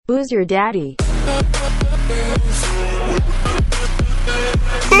Who's your daddy?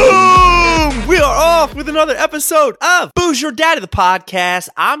 Boom! We are off with another episode of Who's Your Daddy, the podcast.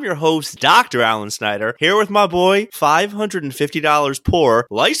 I'm your host, Dr. Alan Snyder, here with my boy, $550 poor,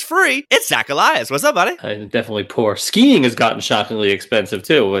 lice free. It's Zach Elias. What's up, buddy? I'm definitely poor. Skiing has gotten shockingly expensive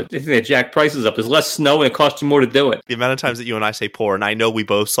too. I think they jack prices up. There's less snow and it costs you more to do it. The amount of times that you and I say poor, and I know we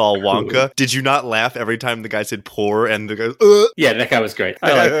both saw Wonka. Did you not laugh every time the guy said poor and the guy, Yeah, that guy was great.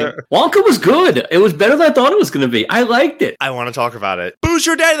 I liked it. Wonka was good. It was better than I thought it was going to be. I liked it. I want to talk about it. Who's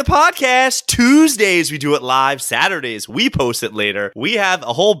Your Daddy, the podcast. Tuesdays we do it live. Saturdays we post it later. We have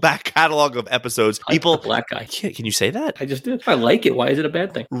a whole back catalog of episodes. People, the black guy. Can you say that? I just did. I like it. Why is it a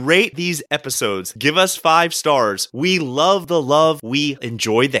bad thing? Rate these episodes. Give us 5 stars. We love the love. We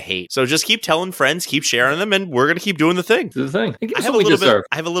enjoy the hate. So just keep telling friends, keep sharing them, and we're going to keep doing the thing. This is the thing. I have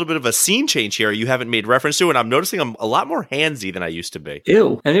a little bit of a scene change here you haven't made reference to, and I'm noticing I'm a lot more handsy than I used to be.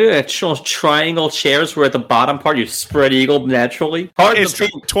 Ew. And there are triangle chairs where at the bottom part you spread eagle naturally. It's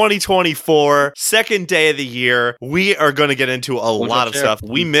 2024, second day of the year. We are going to get into a lot of stuff.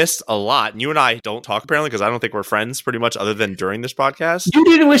 We missed a lot. And you and I don't talk apparently because I don't think we're friends pretty much other than during this podcast. You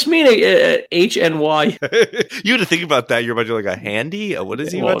didn't wish me an HNY. You had to think about that. You're about to do like a handy? What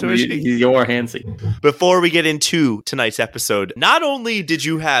is he about to wish me? You're handsy. Before we get into tonight's episode, not only did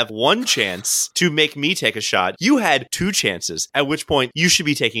you have one chance to make me take a shot, you had 2 chances, at which point you should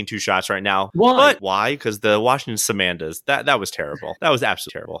be taking 2 shots right now. Why? But why? Because the Washington Samandas, that was terrible. That was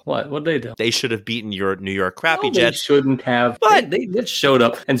absolutely terrible. What'd they do? They should have beaten your New York Crappy They Jets. shouldn't have. But they just showed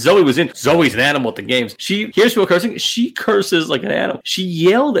up, and Zoe was in. Zoe's an animal at the games. Here's people cursing. She curses like an animal. She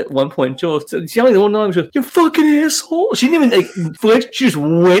yelled at one point. Joe, she's yelling at one time. She goes, "You fucking asshole!" She didn't even flinch. She just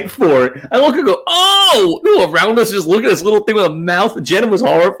went for it. I look and go, "Oh!" People around us just look at this little thing with a mouth. Jenna was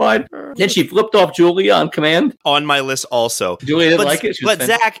horrified. Then she flipped off Julia on command. On my list also. Julia didn't like it. But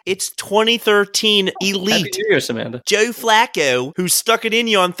Zach, it's 2013 Elite. Happy New Year, Samantha. Joe Flacco, who stuck it in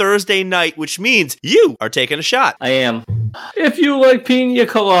you on Thursday night, which means you are taking a shot. I am. If you like pina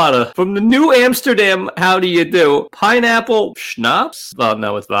colada from the New Amsterdam, how do you do? Pineapple schnapps? Oh,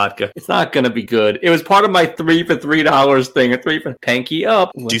 no, it's vodka. It's not going to be good. It was part of my 3 for $3 thing. A 3 for Panky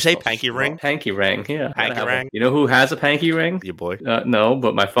up. Do you say Panky ring? Panky ring, yeah. Panky ring? You know who has a Panky ring? Your boy. No,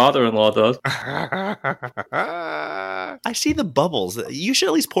 but my father-in-law does. I see the bubbles. You should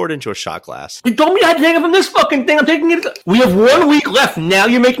at least pour it into a shot glass. You told me I had to take it from this fucking thing. I'm taking it. We have 1 week left. Now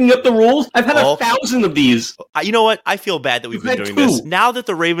you're making up the rules? I've had 1,000 of these. You know what? I feel bad that we've been doing this. Now that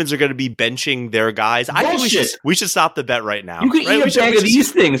the Ravens are going to be benching their guys, I think we should stop the bet right now. You can eat a bag of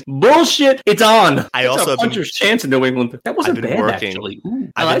these things. Bullshit. It's on. I also have a puncher's chance in New England. That wasn't bad, actually.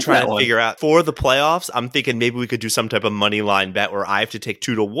 I've been trying to figure out for the playoffs. I'm thinking maybe we could do some type of money line bet where I have to take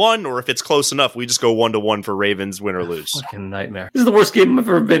 2 to 1, or if it's close enough, we just go 1 to 1 for Ravens, win or lose. Fucking nightmare. This is the worst game I've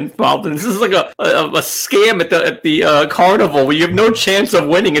ever been involved in. This is like a scam at the carnival where you have no chance of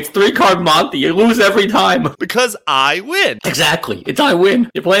winning. It's 3-card Monty. You lose every time. Because I win. Exactly. It's I win.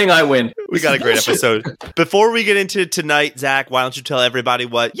 You're playing I win. We got a great episode. Before we get into tonight, Zach, why don't you tell everybody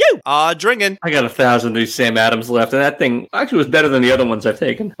what you are drinking? I got 1,000 of these Sam Adams left, and that thing actually was better than the other ones I've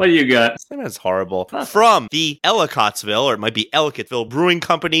taken. What do you got? That's horrible. From the Ellicottsville, or it might be Ellicottville Brewing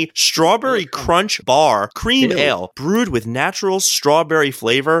Company, Strawberry Crunch Bar Cream Ale, brewed with natural strawberry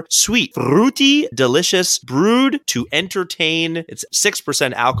flavor, sweet, fruity, delicious, brewed to entertain. It's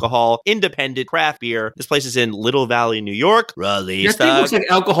 6% alcohol, independent craft beer. This place is in Little Valley, New York. Release. That thing looks like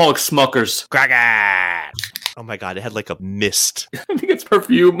alcoholic Smuckers. Cracker. Oh my God, it had like a mist. I think it's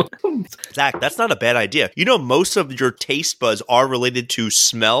perfume. Zach, that's not a bad idea. You know, most of your taste buds are related to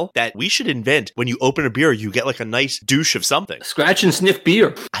smell that we should invent. When you open a beer, you get like a nice douche of something. Scratch and sniff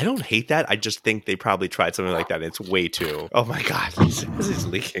beer. I don't hate that. I just think they probably tried something like that. And it's way too. Oh my God, this is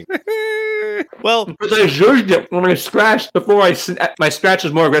leaking. Well, because I zhuzhed it when I scratched before my scratch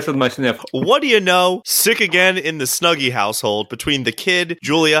is more aggressive than my sniff. What do you know? Sick again in the Snuggie household between the kid,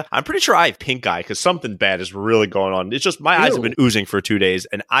 Julia. I'm pretty sure I have pink eye because something bad is really going on. It's just my eyes have been oozing for 2 days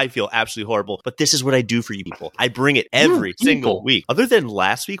and I feel absolutely horrible. But this is what I do for you people. I bring it every single week. Other than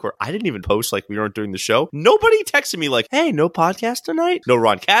last week where I didn't even post like we weren't doing the show. Nobody texted me like, hey, no podcast tonight? No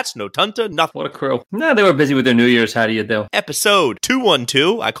Ron Katz, no Tunta, nothing. What a crew. Nah, they were busy with their New Year's. How do you do? Episode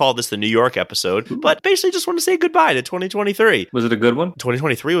 212. I call this the New York episode, but basically just want to say goodbye to 2023. Was it a good one?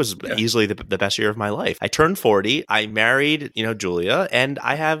 2023 was easily the best year of my life. I turned 40. I married, Julia, and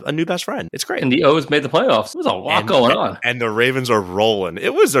I have a new best friend. It's great. And the O's made the playoffs. There was a lot going on. And the Ravens are rolling.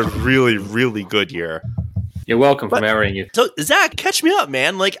 It was a really, really good year. You're welcome for marrying you. So, Zach, catch me up,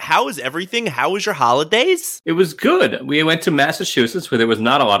 man. Like, how is everything? How was your holidays? It was good. We went to Massachusetts where there was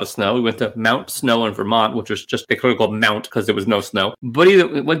not a lot of snow. We went to Mount Snow in Vermont, which was just, they could have called Mount because there was no snow. But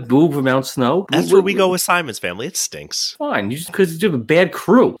either went boo for Mount Snow. That's where we go with Simon's family. It stinks. Fine. Because you have a bad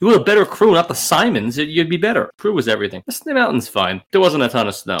crew. You have a better crew, not the Simons. You'd be better. Crew was everything. The mountain's fine. There wasn't a ton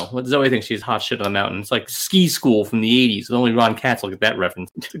of snow. Zoe thinks she's hot shit on the mountain. It's like Ski School from the 80s. Only Ron Katz will get that reference.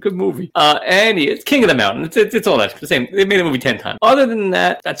 It's a good movie. And it's King of the Mountain. It's all that. The same. They made the movie 10 times. Other than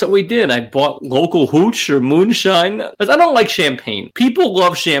that, that's what we did. I bought local hooch or moonshine. Because I don't like champagne. People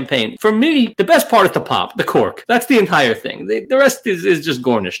love champagne. For me, the best part is the pop, the cork. That's the entire thing. The rest is just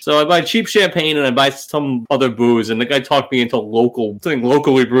garnished. So I buy cheap champagne and I buy some other booze. And the guy talked me into something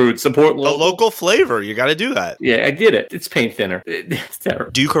locally brewed. Support local. A local flavor. You got to do that. Yeah, I did it. It's paint thinner. It's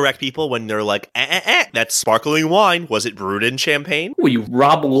terrible. Do you correct people when they're like, that's sparkling wine? Was it brewed in champagne? Were you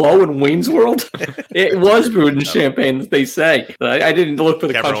Rob Lowe in Wayne's World? It was brewed in champagne, as they say. I didn't look for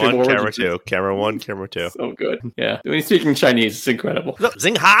the camera country one, of camera origin. two. Camera one, camera two. So good. Yeah. When you speak in Chinese, it's incredible.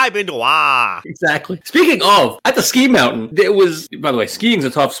 Zing hai bin wa. Exactly. Speaking of, at the ski mountain, there was, by the way, skiing's a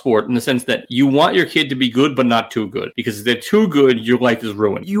tough sport in the sense that you want your kid to be good, but not too good. Because if they're too good, your life is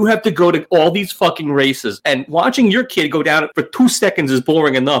ruined. You have to go to all these fucking races, and watching your kid go down for 2 seconds is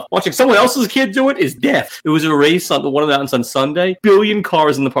boring enough. Watching someone else's kid do it is death. It was a race on one of the mountains on Sunday, billion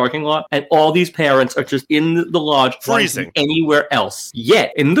cars in the parking lot, and all these parents are just in the lodge freezing anywhere else.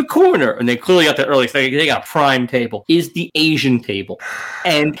 Yet, in the corner, and they clearly got there early, so they got a prime table, is the Asian table.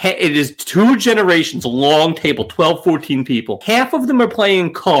 And it is 2 generations long table, 12, 14 people. Half of them are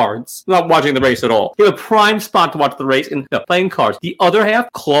playing cards, not watching the race at all. They have a prime spot to watch the race and playing cards. The other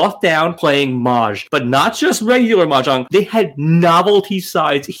half, cloth down, playing Mahjong. But not just regular Mahjong. They had novelty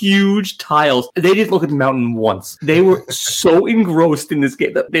size, huge tiles. They didn't look at the mountain once. They were so engrossed in this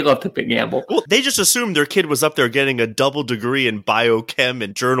game that they love to gamble. Well, they just assumed their kid was up there getting a double degree in biochem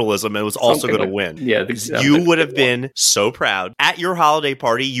and journalism and was also going to win. Yeah, you would have been so proud. At your holiday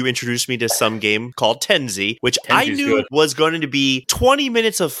party, you introduced me to some game called Tenzi, which I knew was going to be 20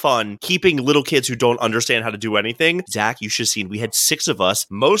 minutes of fun, keeping little kids who don't understand how to do anything. Zach, you should have seen, we had 6 of us,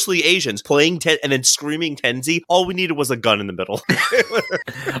 mostly Asians, playing and then screaming Tenzi. All we needed was a gun in the middle.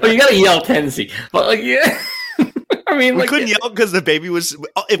 Oh, you gotta yell Tenzi. But yeah. I mean, we couldn't yell because the baby was.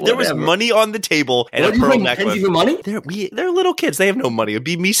 If there was money on the table and a pearl necklace, for money? They're little kids. They have no money. It'd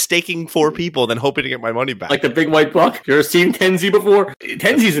be me staking 4 people, then hoping to get my money back. Like the big white buck. You ever seen Tenzi before?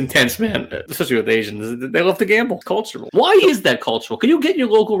 Tenzi's intense, man. Especially with Asians, they love to gamble. It's cultural. Why is that cultural? Can you get your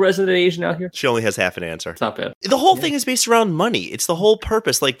local resident Asian out here? She only has half an answer. It's not bad. The whole thing is based around money. It's the whole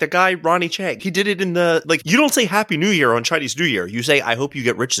purpose. Like the guy Ronnie Chang, he did it in the You don't say Happy New Year on Chinese New Year. You say I hope you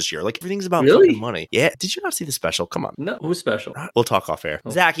get rich this year. Like everything's about fucking money. Yeah. Did you not see the special? Come on. No. Who's special? We'll talk off air.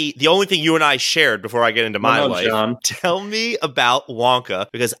 Zachy, the only thing you and I shared before I get into my life, John. Tell me about Wonka,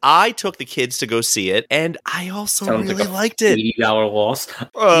 because I took the kids to go see it, and I also really liked it. $80 loss.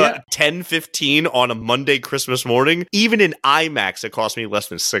 $10-15 on a Monday Christmas morning. Even in IMAX, it cost me less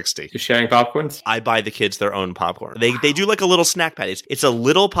than $60. You're sharing popcorns? I buy the kids their own popcorn. They do like a little snack package. It's a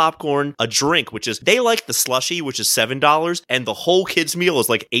little popcorn, a drink, which is, they like the slushie, which is $7, and the whole kids meal is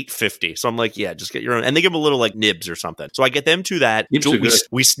like $8.50. So I'm like, yeah, just get your own. And they give them a little like nibs or something. So I get them to that.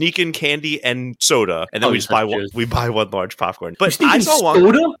 We sneak in candy and soda, and then we just buy one large popcorn. But I saw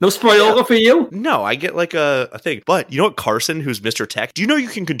soda? No Spriola for you? No, I get like a thing. But you know what, Carson, who's Mr. Tech, do you know you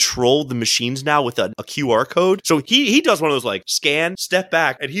can control the machines now with a QR code? So he does one of those like scan, step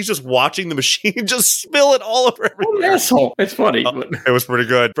back, and he's just watching the machine just spill it all over everywhere. Oh, asshole. It's funny. It was pretty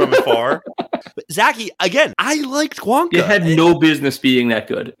good from afar. Zachy, again, I liked Wonka. It had no business being that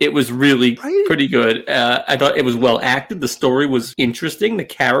good. It was really pretty good. I thought it was well acted. The story was interesting. The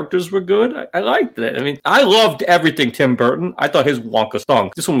characters were good. I liked it. I mean, I loved everything Tim Burton. I thought his Wonka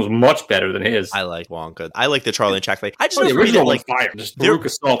song, this one was much better than his. I like Wonka. I like the Charlie and Chocolate. I just the original was fire. Just Veruca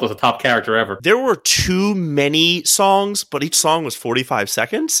Salt was the top character ever. There were too many songs, but each song was 45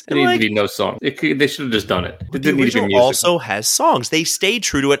 seconds. There needed to be no song. They should have just done it. It didn't need to be music. Also has songs. They stayed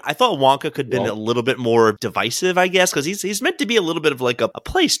true to it. I thought Wonka could have been a little bit more divisive, I guess, because he's meant to be a little bit of like a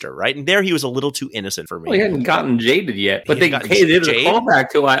playster, right? And there he was a little too innocent for me. Well, he hadn't gotten jaded yet, but they did a callback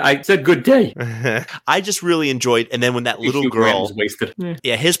to I said good day. I just really enjoyed, and then when that little girl wasted.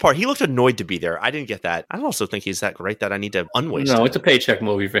 Yeah, his part, he looked annoyed to be there. I didn't get that. I also think he's that great that I need to unwaste him. No, it's a paycheck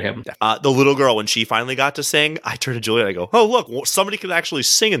movie for him. The little girl, when she finally got to sing, I turned to Julia and I go, oh, look, somebody could actually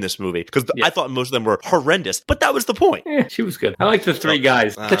sing in this movie, because I thought most of them were horrendous, but that was the point. Yeah, she was good. I like the 3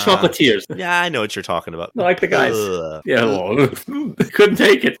 guys, the Chocolatiers. Yeah, I know what you're talking about. I like the guys. Ugh. Yeah, couldn't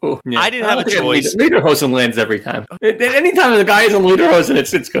take it. Oh, yeah. I didn't have a choice. Lederhosen lands every time. Anytime the guy is in Lederhosen,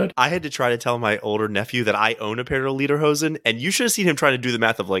 it's good. I had to try to tell my older nephew that I own a pair of Lederhosen, and you should have seen him trying to do the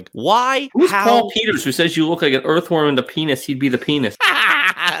math of like, why? Who's how? Paul Peters, who says you look like an earthworm in the penis? He'd be the penis.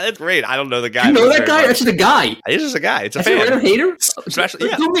 That's great. I don't know the guy. You know that guy? That's just a guy. It's just a guy. It's a That's fan. a hater? Especially,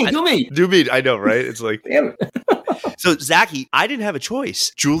 yeah. Do me. Do me. I know, right? It's like, damn it. So, Zachy, I didn't have a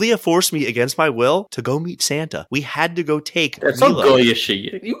choice. Julia forced me against my will to go meet Santa. We had to go take That's so girly as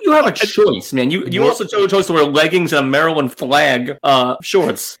shit. You have a choice, man. You also chose to wear leggings and a Maryland flag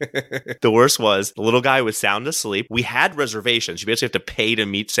shorts. The worst was the little guy was sound asleep. We had reservations. You basically have to pay to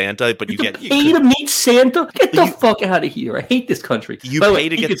meet Santa, but you pay to meet Santa? Get the fuck out of here. I hate this country. You pay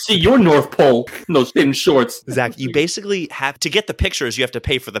to get... You can see your North Pole in those thin shorts. Zach, you basically have to get the pictures. You have to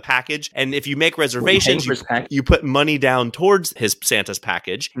pay for the package. And if you make reservations, you put money down towards Santa's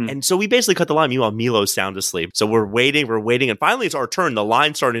package. And so we basically cut the line. Meanwhile, Milo's sound asleep. So we're waiting. And finally it's our turn. The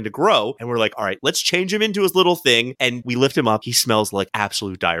line's starting to grow. And we're like, all right, let's change him into his little thing. And we lift him up. He smells like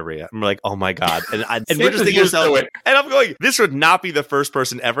absolute diarrhea. And we're like, oh my God. And we're just thinking, and I'm going, this would not be the first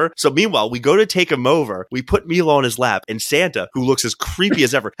person ever. So meanwhile, we go to take him over. We put Milo on his lap. And Santa, who looks as creepy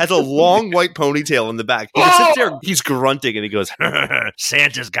as ever, has a long white ponytail in the back. He sits there, he's grunting, and he goes,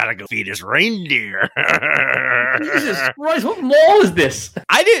 Santa's got to go feed his reindeer. Jesus Christ, what mall is this?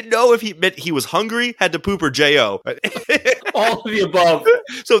 I didn't know if he meant he was hungry, had to poop, or J.O. All of the above.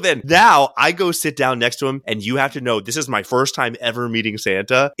 So then now I go sit down next to him, and you have to know this is my first time ever meeting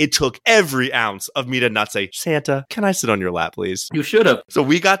Santa. It took every ounce of me to not say, Santa, can I sit on your lap, please? You should have. So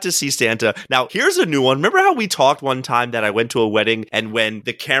we got to see Santa. Now, here's a new one. Remember how we talked one time that I went to a wedding, and when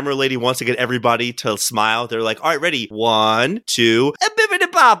the camera lady wants to get everybody to smile, they're like, all right, ready? 1, 2, a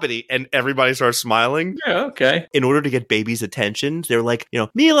bippity boppity. And everybody starts smiling. Yeah, okay. In order to get baby's attention, they're like,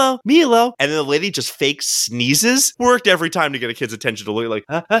 Milo. And then the lady just fake sneezes. Worked every time to get a kid's attention to look like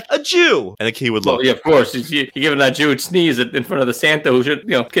a Jew. And the kid would look. Well, yeah, of course. You're giving that Jew a sneeze in front of the Santa who should,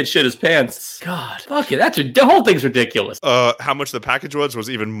 kid shit his pants. God, fuck it. The whole thing's ridiculous. How much the package was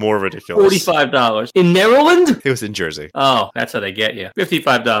even more ridiculous. $45. In Maryland? It was in Jersey. Oh, that's how they get you.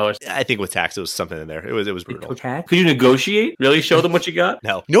 $55. I think with tax, it was something in there. It was brutal. Could you negotiate? Really show them what you got?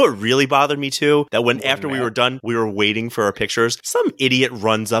 No. You know what really bothered me too? That after we were done, we were waiting for our pictures. Some idiot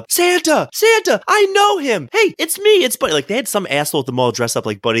runs up, Santa, I know him. Hey, it's me. It's Buddy. Like they had some asshole at the mall dress up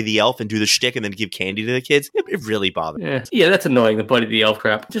like Buddy the Elf and do the shtick and then give candy to the kids. It really bothered me. Yeah, that's annoying. The Buddy the Elf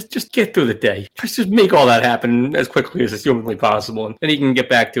crap. Just get through the day. Just make all that happen as quickly as is humanly possible, and then he can get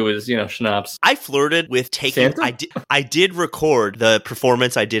back to his schnapps. I flirted with taking. Santa? I did record the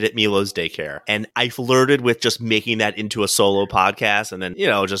performance I did at Milo's daycare, and I flirted with just making that into a solo podcast, and then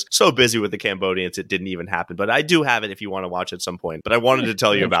just so busy with the Cambodians it didn't even happen. But I do have it if you want to watch at some point. But I wanted to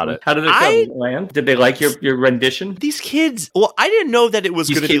tell you about it. How did it land? Did they like your rendition? These kids. Well, I didn't know that it was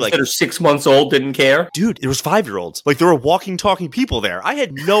going to be like that are 6 months old didn't care. Dude, there was 5-year-olds. Like there were walking, talking people there. I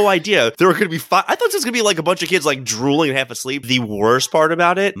had no idea there were going to be 5. I thought this was going to be like a bunch of kids like drooling and half asleep. The worst part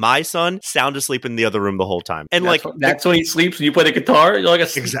about it, my son sound asleep in the other room the whole time, and that's when he sleeps. When you play the guitar, you're like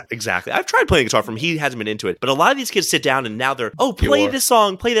exactly. I've tried playing guitar from him. He hasn't been into it, but a lot of these kids sit down and now they're play this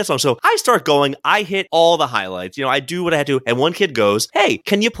song. So I start going. I hit all the highlights. I do what I had to, and one kid goes, "Hey,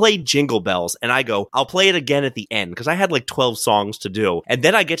 can you play Jingle Bells?" And I go, "I'll play it again at the end," because I had like 12 songs to do. And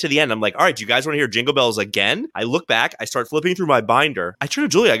then I get to the end. I'm like, "All right, do you guys want to hear Jingle Bells again?" I look back. I start flipping through my binder. I turn to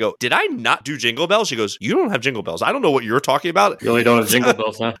Julia. I go, "Did I not do Jingle Bells?" She goes, "You don't have Jingle Bells. I don't know what you're talking about." You only don't have Jingle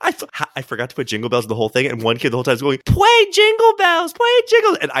Bells, huh? I forgot to put Jingle Bells in the whole thing, and one kid the whole time is going, "Play Jingle Bells, play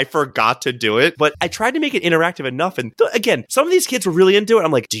Jingle," and I forgot to do it. But I tried to make it interactive enough. And again, some of these kids were really into it.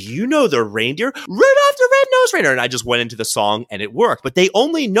 I'm like, "Do you know the reindeer? Rudolph the Red-Nosed Reindeer." And I just went into the song, and it worked. But they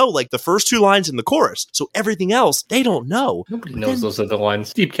only know like the first 2 lines in the chorus, so everything else they don't know. Nobody knows those are the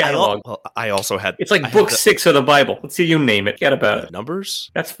lines. Deep catalog. I also had. It's like book 6 of the Bible. Let's see you name it. Get about it.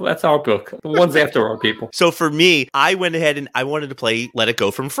 Numbers. That's our book. The ones after our people. So for me, I went ahead and I wanted to play "Let It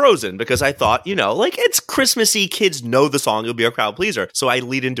Go" from Frozen because I thought, like it's Christmassy. Kids know the song. It'll be a crowd pleaser. So I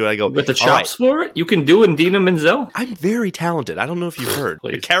lead into it. I go, with the chops for it, you can do Indina Menzel. I'm very talented. I don't know if you've heard.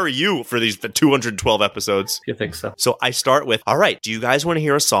 I carry you for these 212 episodes. You think so? So I start with, all right, do you guys want to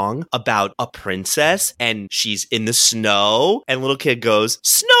hear a song about a princess and she's in the snow? And little kid goes,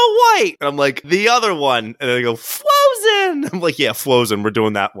 Snow White. And I'm like, the other one. And then they go, Frozen. Frozen. I'm like, yeah, Frozen. We're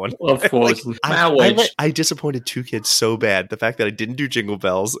doing that one. Love Frozen. I disappointed two kids so bad. The fact that I didn't do Jingle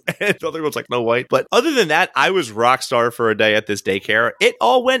Bells and the other one's like, no white. But other than that, I was rock star for a day at this daycare. It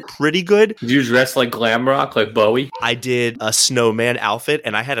all went pretty good. Did you dress like glam rock, like Bowie? I did a snowman outfit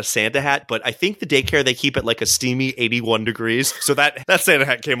and I had a Santa hat, but I think the daycare, they keep it like a steamy 81 degrees. So that Santa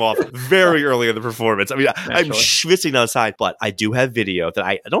hat came off very early in the performance. I mean, I'm schwitzing outside, but I do have video that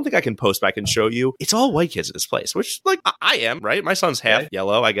I don't think I can post, but I can show you. It's all white kids in this place, which like I am, right? My son's half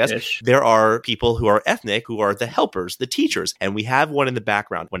yellow, I guess. Ish. There are people who are ethnic, who are the helpers, the teachers. And we have one in the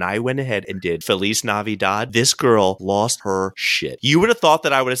background. When I went ahead and did Feliz Navidad, this girl lost her shit. You would have thought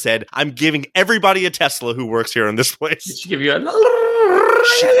that I would have said, I'm giving everybody a Tesla who works here in this place. Did she give you a...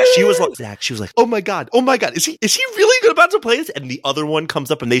 She was like, Zach, she was like, oh my God, is he really about to play this? And the other one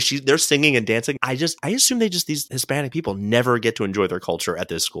comes up and they're singing and dancing. I assume these Hispanic people never get to enjoy their culture at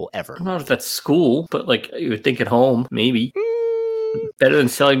this school ever. I don't know if that's school, but like you would think at home, maybe. Better than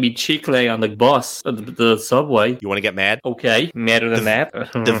selling me chicle on the bus, the subway. You want to get mad? Okay, madder than that.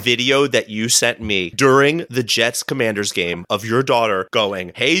 The video that you sent me during the Jets Commanders game of your daughter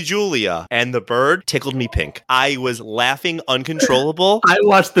going, hey, Julia, and the bird tickled me pink. I was laughing uncontrollable. I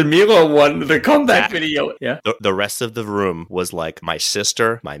watched the Milo one, the comeback video. Yeah. The rest of the room was like my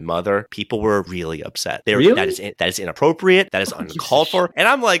sister, my mother. People were really upset. Really? That is inappropriate. That is uncalled for. And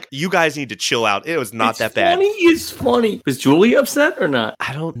I'm like, you guys need to chill out. It was not that bad. It's funny. Was Julia upset or not?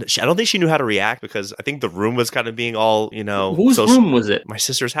 I don't think she knew how to react because I think the room was kind of being all, Whose room was it? My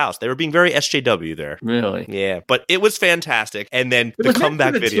sister's house. They were being very SJW there. Really? Yeah, but it was fantastic. And then the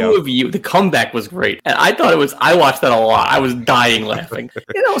comeback video. Two of you, the comeback was great. And I watched that a lot. I was dying laughing.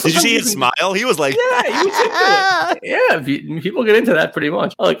 Did you see his smile? He was like, yeah, he was into it. Yeah, people get into that pretty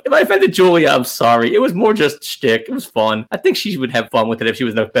much. Like, if I offended Julia, I'm sorry. It was more just shtick. It was fun. I think she would have fun with it if she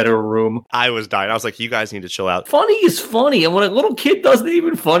was in a better room. I was dying. I was like, you guys need to chill out. Funny is funny. And when a little kid does it,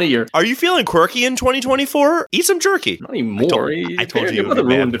 even funnier. Are you feeling quirky in 2024? Eat some jerky. Not anymore. I told you. You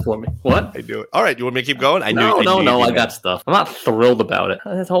ruined it for me. What? I do it. All right. You want me to keep going? No. I got stuff. I'm not thrilled about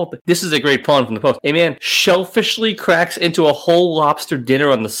it. This is a great pun from the Post. Hey, man, shellfishly cracks into a whole lobster dinner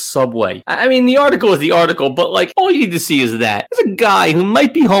on the subway. I mean, the article is the article, but like, all you need to see is that. There's a guy who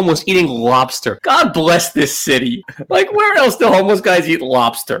might be homeless eating lobster. God bless this city. Like, where else do homeless guys eat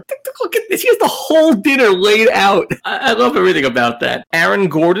lobster? Look at this. He has the whole dinner laid out. I love everything about that. Aaron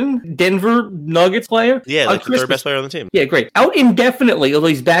Gordon, Denver Nuggets player. Yeah, like the third best player on the team. Yeah, great. Out indefinitely, although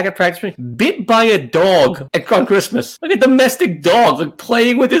he's back at practice, bit by a dog on Christmas. Like a domestic dog, like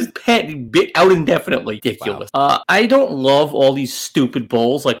playing with his pet, bit out indefinitely. Ridiculous. Wow. I don't love all these stupid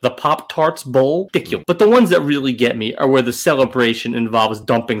bowls, like the Pop-Tarts bowl. Ridiculous. But the ones that really get me are where the celebration involves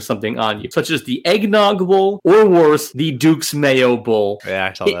dumping something on you, such as the Eggnog Bowl, or worse, the Duke's Mayo Bowl. Yeah,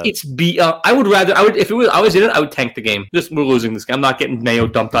 I saw that. If I was in it, I would tank the game. We're losing this game. I'm not getting mayo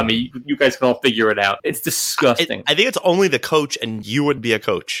dumped on me. You guys can all figure it out. It's disgusting. I think it's only the coach, and you wouldn't be a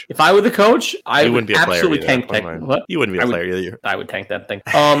coach. If I were the coach, I would be absolutely tank that. What? You wouldn't be a player either. I would tank that thing.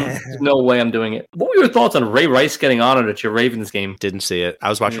 There's no way I'm doing it. What were your thoughts on Ray Rice getting honored at your Ravens game? Didn't see it. I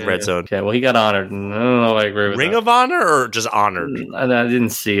was watching Red Zone. Okay, well, he got honored. And I don't know if I agree with Ring that. of Honor or just honored? I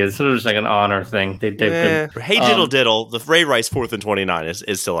didn't see it. It's sort of just like an honor thing. Hey Diddle Diddle, the Ray Rice 4th and 29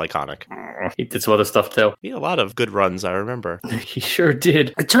 is still iconic. He did some other stuff too. He had a lot of good runs, I remember. He sure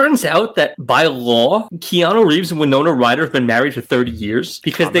did. It turns out that by law, Keanu Reeves and Winona Ryder have been married for 30 years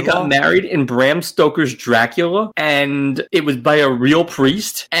because they got married in Bram Stoker's Dracula, and it was by a real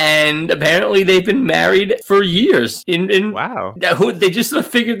priest, and apparently they've been married for years. Wow. They just sort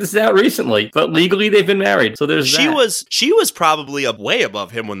of figured this out recently, but legally they've been married. So there's that. She was probably way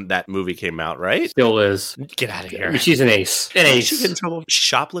above him when that movie came out, right? Still is. Get out of here. I mean, she's an ace. She get in trouble.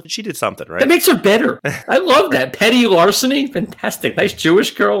 She shoplifted. She did something, right? That makes her better. I love that. Petty larceny. Fantastic. Nice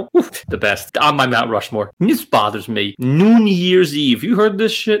Jewish girl. Oof, the best. On my Mount Rushmore. This bothers me. Noon Year's Eve. You heard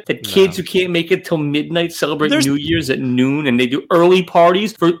this shit? That kids who can't make it till midnight celebrate New Year's at noon, and they do early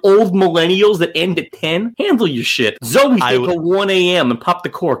parties for old millennials that end at 10. Handle your shit. Zoe stayed till 1 a.m. and popped the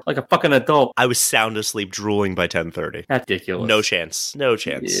cork like a fucking adult. I was sound asleep drooling by 10:30. That's ridiculous. No chance.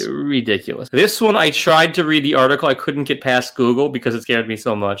 Yeah, ridiculous. This one, I tried to read the article. I couldn't get past Google because it scared me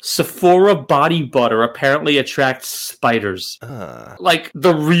so much. Sephora body butter apparently attracts spiders. Like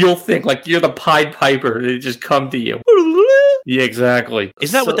the real thing. Like you're the Pied Piper. They just come to you. Yeah, exactly.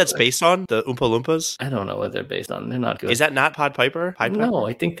 Isn't that what that's based on? The Oompa Loompas? I don't know what they're based on. They're not good. Is that not Pied Piper? No,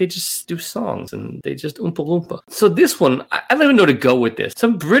 I think they just do songs and they just Oompa Loompa. So this one, I don't even know to go with this.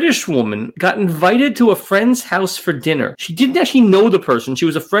 Some British woman got invited to a friend's house for dinner. She didn't actually know the person. She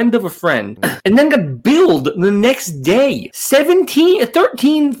was a friend of a friend. And then got billed the next day.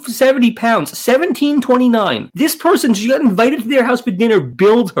 1370 pounds. 1729. This person, she got invited to their house for dinner,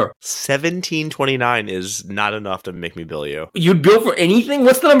 billed her. 1729 is not enough to make me bill you. You'd bill for anything?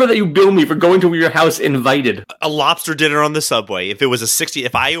 What's the number that you bill me for going to your house invited? A lobster dinner on the subway. If it was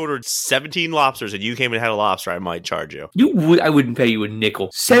if I ordered 17 lobsters and you came and had a lobster, I might charge you. I wouldn't pay you a nickel.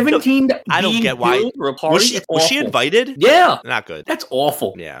 17. I don't get why. Was she invited? Yeah. Not good. That's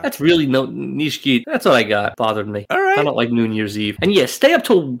awful. Yeah. That's really niche geek. That's what I got. Bothered me. All right. I don't like New Year's Eve. And yeah, stay up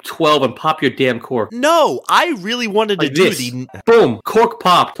till 12 and pop your damn cork. No, I really wanted to do the boom cork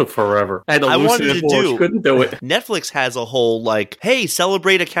pop. Took forever. I wanted to do. Couldn't do it. Netflix has a whole hey,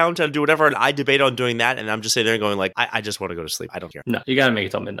 celebrate a countdown, do whatever, and I debate on doing that, and I'm just sitting there going I just want to go to sleep. I don't care. No, you gotta make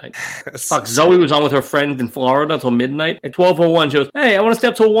it till midnight. Fuck, Zoe was on with her friend in Florida until midnight. At 12:01, she goes, "Hey, I want to stay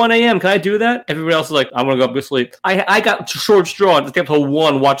up till 1 a.m. Can I do that?" Everybody else is like, "I want to go up to sleep." I got short straw to stay up till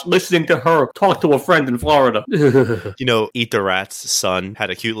 1, listening to her talk to a friend in Florida. Eat the Rat's son had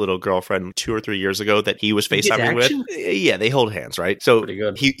a cute little girlfriend 2 or 3 years ago that he was FaceTiming with. Yeah, they hold hands, right? So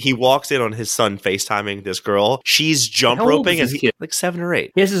he walks in on his son FaceTiming this girl. She's jump roping and he's like 7 or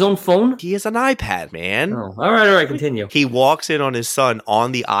 8. He has his own phone? He has an iPad, man. Oh, all right, continue. He walks in on his son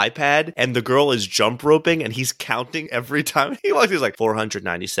on the iPad and the girl is jump roping and he's counting every time he walks. He's like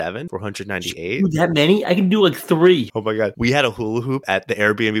 497, 498. That many? I can do like 3. Oh my God. We had a hula hoop at the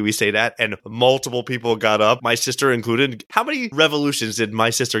Airbnb we stayed at and multiple people got up, my sister included. How many revolutions did my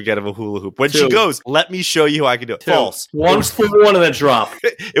sister get of a hula hoop? When 2. She goes, let me show you how I can do it. 2. False. One full one and then drop.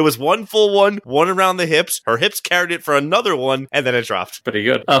 It was one full one around the hips. Her hips carried it for another one and then it dropped. Pretty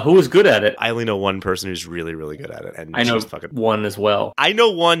good. Who was good at it? I only know one person who's really, really good at it. And I know one as well. I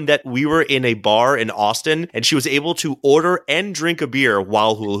know one that we were in a bar in Austin and she was able to order and drink a beer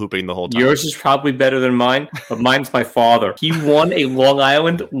while hula hooping the whole time. Yours is probably better than mine, but mine's my father. He won a Long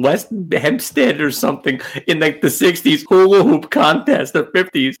Island West Hempstead or something in like the 60s hula hoop contest or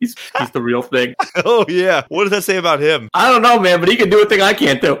 50s. He's the real thing. Oh yeah. What does that say about him? I don't know, man, but he can do a thing I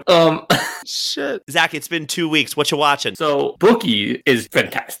can't do. Shit. Zach, it's been 2 weeks. What you watching? So Bookie is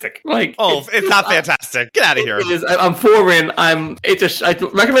fantastic. It's not fantastic. Get out of here. It is. I'm foreign. I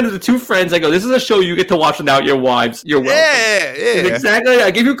recommend it to 2 friends. I go, this is a show you get to watch without your wives. You're welcome. Yeah. Exactly.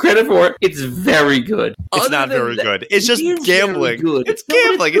 I give you credit for it. It's very good. It's not very good. It's just gambling. It's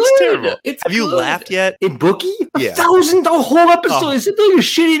gambling. It's terrible. Have you laughed yet? In Bookie? Yeah. 1,000 the whole episode. I sit there, you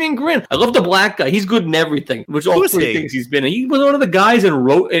shit-eating grin. I love the black guy. He's good in everything. Which all 3 things he's been in. He was one of the guys in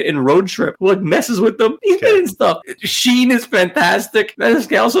Road Trip who messes with them. He's been in stuff. Sheen is fantastic.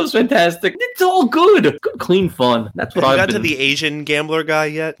 Scalzo is fantastic. It's all good. Clean fun. That's what I've got to the Asian gambler guy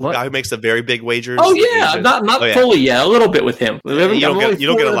yet? What? The guy who makes the very big wagers? Oh yeah, not fully yet. A little bit with him. You don't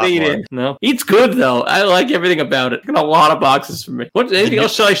get a lot more. No, it's good though. I like everything about it. Got a lot of boxes for me. Anything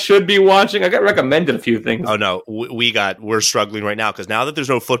else I should be watching? I got recommended a few things. Oh no, we're struggling right now because now that there's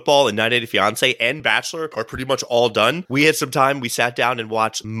no football and 90 Day Fiance and Bachelor are pretty much all done. We had some time. We sat down and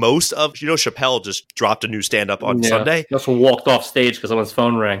watched most of. Chappelle just dropped a new stand-up on Sunday. He also walked off stage because someone's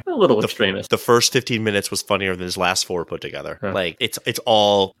phone rang. A little extremist. The first 15 minutes was funnier than his last 4 put together. Huh. It's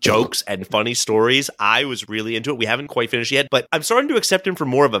all jokes and funny stories. I was really into it. We haven't quite finished yet, but I'm starting to accept him for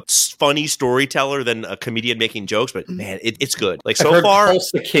more of a funny storyteller than a comedian making jokes. But man, it's good. So far,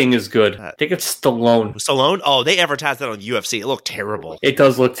 Pulse the King is good. I think it's Stallone. Stallone? Oh, they advertised that on UFC. It looked terrible. It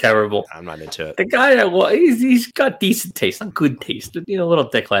does look terrible. I'm not into it. The guy, he's got decent taste, not good taste. A little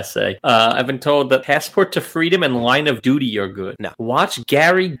dick, let's say. I've been told that Passport to Freedom and Line of Duty are good. No. Watch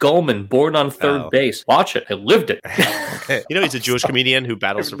Gary Goldman, Born on Third Base. Watch it. I lived it. He's a Jewish comedian who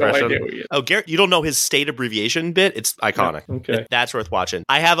battles depression. No Garrett, you don't know his state abbreviation bit? It's iconic. Yeah, okay. That's worth watching.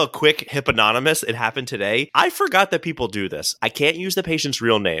 I have a quick hipponymous. It happened today. I forgot that people do this. I can't use the patient's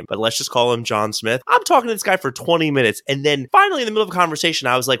real name, but let's just call him John Smith. I'm talking to this guy for 20 minutes, and then finally in the middle of a conversation,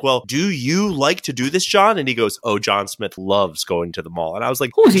 I was like, well, do you like to do this, John? And he goes, oh, John Smith loves going to the mall. And I was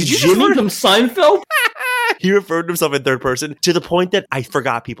like, oh, is he Jimmy from Seinfeld? He referred to himself in third person to the point that I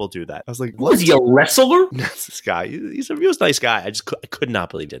forgot people do that. I was like, what? Was he a wrestler? That's this guy. He was a nice guy. I could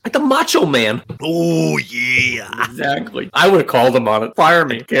not believe it. Like the Macho Man. Oh, yeah. Exactly. I would have called him on it. Fire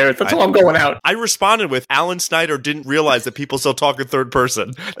me, Garrett. That's how I'm going out. I responded with, Alan Snyder didn't realize that people still talk in third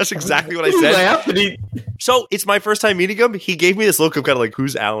person. That's exactly what I said. So it's my first time meeting him. He gave me this look of kind of like,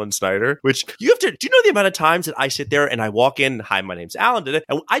 who's Alan Snyder? Which do you know the amount of times that I sit there and I walk in, hi, my name's Alan,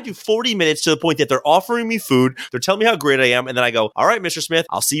 and I do 40 minutes to the point that they're offering me food. They're telling me how great I am. And then I go, all right, Mr. Smith,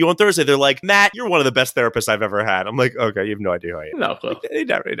 I'll see you on Thursday. They're like, Matt, you're one of the best therapists I've ever had. I'm like, okay, you have no idea who I am. No clue. They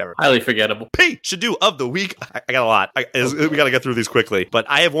never. Highly forgettable. Pishadoo of the week. I got a lot. We got to get through these quickly. But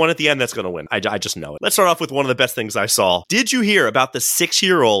I have one at the end that's going to win. I just know it. Let's start off with one of the best things I saw. Did you hear about the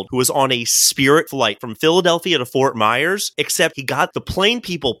 6-year-old who was on a Spirit flight from Philadelphia to Fort Myers? Except he got the plane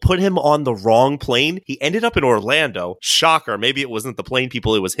people put him on the wrong plane. He ended up in Orlando. Shocker. Maybe it wasn't the plane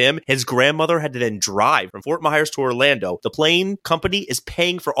people. It was him. His grandmother had to then drive from Fort Myers to Orlando. The plane company is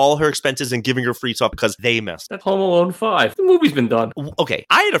paying for all her expenses and giving her free stuff because they messed. That's Home Alone 5. The movie's been done. Okay.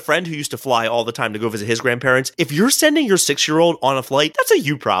 I had a friend who used to fly all the time to go visit his grandparents. If you're sending your 6-year-old on a flight, that's a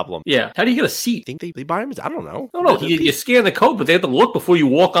you problem. Yeah. How do you get a seat? Think they buy them? I don't know. No. You scan the code, but they have to look before you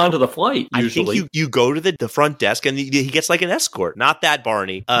walk onto the flight, usually. I think you go to the front desk and he gets like an escort. Not that,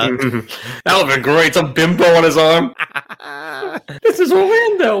 Barney. That would have been great. Some bimbo on his arm. This is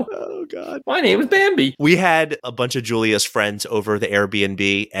Orlando. Oh, God. My name is Bambi. We had a bunch of Julia's friends over the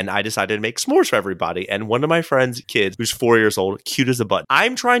Airbnb, and I decided to make s'mores for everybody. And one of my friends' kids, who's 4 years old, cute as a button,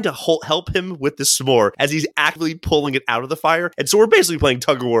 I'm trying to help him with the s'more as he's actively pulling it out of the fire. And so we're basically playing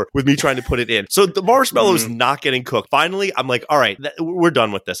tug of war with me trying to put it in. So the marshmallow is not getting cooked. Finally, I'm like, all right, we're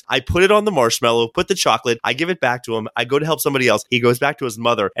done with this. I put it on the marshmallow, put the chocolate, I give it back to him. I go to help somebody else. He goes back to his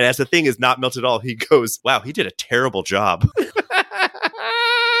mother. And as the thing is not melted at all, he goes, wow, he did a terrible job.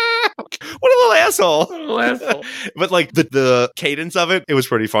 What a little asshole. But like the cadence of it was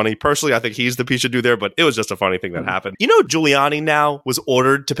pretty funny. Personally, I think he's the Pishadoo there, but it was just a funny thing that happened. You know, Giuliani now was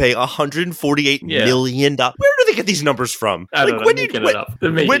ordered to pay $148 million. Where do they get these numbers from? I don't know.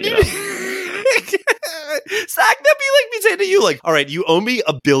 They're making it up. Zach, that'd be like me saying to you, like, all right, you owe me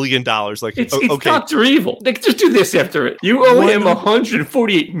 $1 billion. Like, it's okay. Dr. Evil. Like, just do this after it. You owe him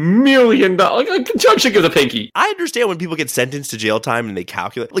 $148 million. Like, Judge should give the pinky. I understand when people get sentenced to jail time and they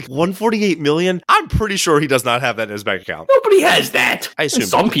calculate, like, $148 million. I'm pretty sure he does not have that in his bank account. Nobody has that. I assume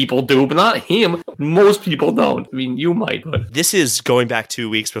some people do, but not him. Most people don't. I mean, you might, but this is going back 2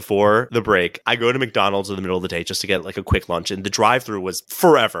 weeks before the break. I go to McDonald's in the middle of the day just to get like a quick lunch, and the drive-thru was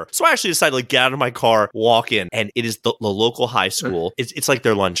forever. So I actually decided to like get out of my car, walk in, and it is the local high school. It's like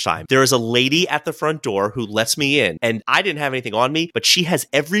their lunchtime. There is a lady at the front door who lets me in, and I didn't have anything on me, but she has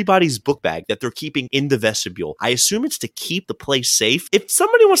everybody's book bag that they're keeping in the vestibule. I assume it's to keep the place safe. If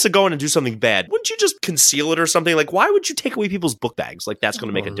somebody wants to go in and do something bad, wouldn't you just conceal it or something? Like, why would you take away people's book bags? Like, that's going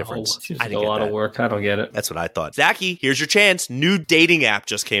to make a difference. Seems like a lot of work. I don't get it. That's what I thought. Zachy, here's your chance. New dating app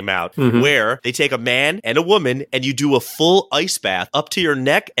just came out where they take a man and a woman and you do a full ice bath up to your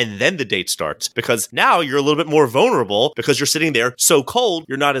neck, and then the date starts. Because now you're a little bit more vulnerable because you're sitting there so cold,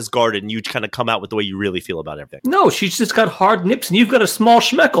 you're not as guarded, and you kind of come out with the way you really feel about everything. No, she's just got hard nips and you've got a small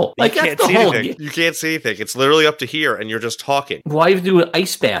schmeckle. Like, that's the whole thing. You can't see anything. It's literally up to here and you're just talking. Why even do an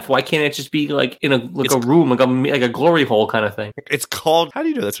ice bath? Why can't it just be like in a room, like a glory hole kind of thing? It's called, how do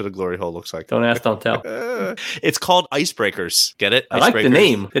you know that's what a glory hole looks like? Don't ask, don't tell. It's called Icebreakers. Get it? I like the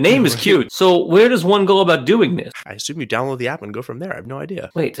name. The name is cute. So where does one go about doing this? I assume you download the app and go from there. I have no idea.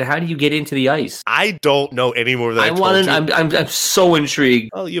 Wait, so how do you get into the ice? I don't know any more than I'm so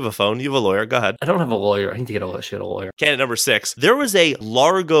intrigued. Oh, you have a phone. You have a lawyer. Go ahead. I don't have a lawyer. I need to get a lawyer. Candidate number 6. There was a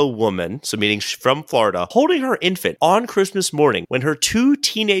Largo woman, so meaning from Florida, holding her infant on Christmas morning when her 2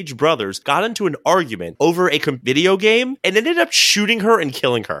 teenage brothers got into an argument over a video game and ended up shooting her and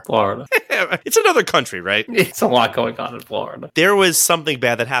killing her. Florida. It's another country, right? It's a lot going on in Florida. There was something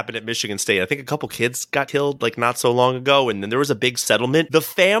bad that happened at Michigan State. I think a couple kids got killed like not so long ago, and then there was a big settlement. The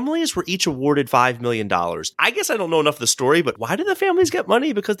families were each awarded $5 million. I guess I don't know enough of the story, but why did the families get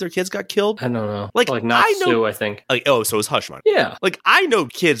money? Because their kids got killed? I don't know. Like not sue, I think. Like, oh, so it was hush money. Yeah. Like, I know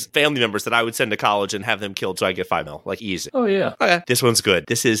kids, family members that I would send to college and have them killed so I get $5 million. Like, easy. Oh, yeah. Okay. This one's good.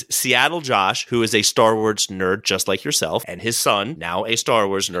 This is Seattle Josh, who is a Star Wars nerd just like yourself, and his son, now a Star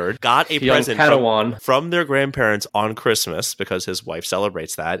Wars nerd, got a present from their grandparents on Christmas because his wife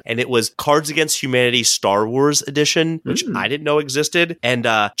celebrates that. And it was Cards Against Humanity Star Wars edition, which I didn't know existed. And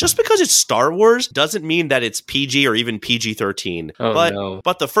just because it's Star Wars doesn't mean that it's PG or even PG-13.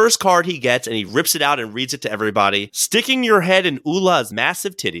 But the first card he gets, and he rips it out and reads it to everybody, sticking your head in Ula's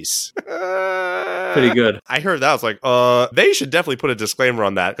massive titties. Pretty good. I heard that. I was like, they should definitely put a disclaimer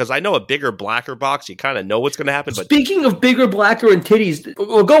on that, because I know a bigger, blacker box, you kind of know what's going to happen. But speaking of bigger, blacker, and titties,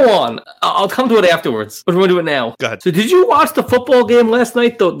 well, go on. I'll come to it afterwards, but we're going to do it now. Go ahead. So did you watch the football game last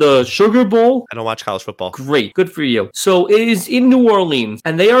night, the Sugar Bowl? I don't watch college football. Great. Good for you. So it is in New Orleans,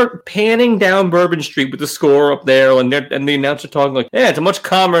 and they are panning down Bourbon Street with the score up there, and the announcer talking like, yeah, it's a much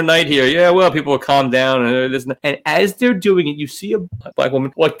calmer night here. Yeah, well, people will calm down. And as they're doing it, you see a black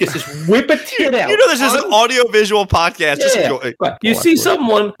woman like this, just whip a tit out. know this is an audio-visual podcast. You see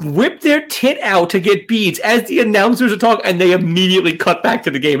someone whip their tit out to get beads as the announcers are talking, and they immediately cut back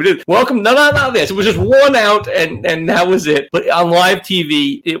to the game. It is welcome. No, not this. It was just one out, and that was it. But on live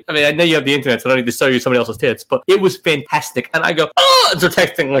TV, I know you have the internet, so I don't need to show you somebody else's tits, but it was fantastic. And I go, oh, they're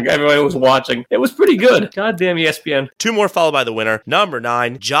texting like everyone was watching. It was pretty good. Goddamn ESPN. 2 more followed by the winner. Number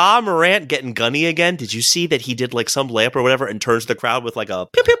 9, Ja Morant getting gunny again. Did you see that he did like some layup or whatever and turns the crowd with like a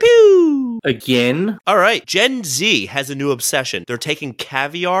pew pew pew? Again? All right. Gen Z has a new obsession. They're taking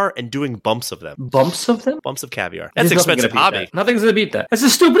caviar and doing bumps of them. Bumps of them? Bumps of caviar. That's an expensive hobby. Nothing's going to beat that. That's the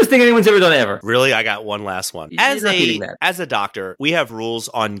stupidest thing anyone's ever done ever. Really? I got one last one. As a doctor, we have rules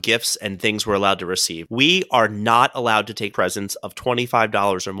on gifts and things we're allowed to receive. We are not allowed to take presents of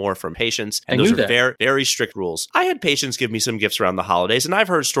 $25 or more from patients. And those are very, very strict rules. I had patients give me some gifts around the holidays, and I've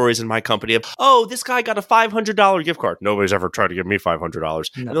heard stories in my company of, oh, this guy got a $500 gift card. Nobody's ever tried to give me $500. No.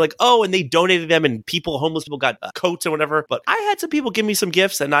 And they're like, oh, and they donated them, and homeless people got coats and whatever. But I had some people give me some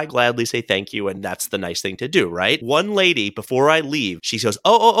gifts, and I gladly say thank you, and that's the nice thing to do, right? One lady, before I leave, she goes,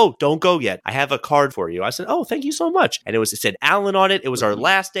 oh, don't go yet. I have a card for you. I said, oh, thank you so much. And it said Alan on it. It was our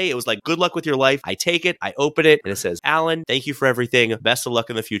last day. It was like, good luck with your life. I take it, I open it, and it says, Alan, thank you for everything. Best of luck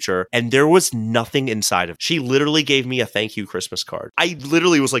in the future. And there was nothing inside of it. She literally gave me a thank you Christmas card. I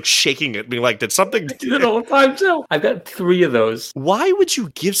literally was like shaking it, being like, did something... I do it all the time too. I've got 3 of those. Why would you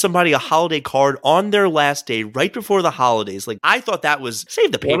give somebody a holiday card on their last day, right before the holidays? Like, I thought that was...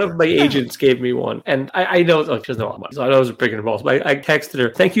 Save the paper. One of my agents gave me one, and I know... Oh, she doesn't know how much, so I know it was breaking her balls, but I texted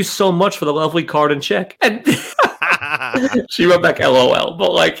her, thank you so much for the lovely card and check. And... she wrote back LOL,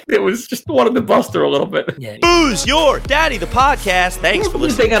 but like it was just wanted to bust her a little bit. Yeah. Booze Your Daddy, the podcast. Thanks for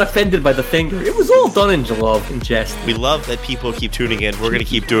listening. They got offended by the finger. It was all done in love and jest. We love that people keep tuning in. We're going to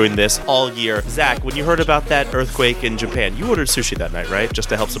keep doing this all year. Zach, when you heard about that earthquake in Japan, you ordered sushi that night, right? Just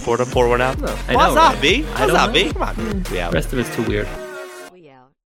to help support them. Pour one out. No, I know. Wasabi. Wasabi. Come on. The rest of it's too weird.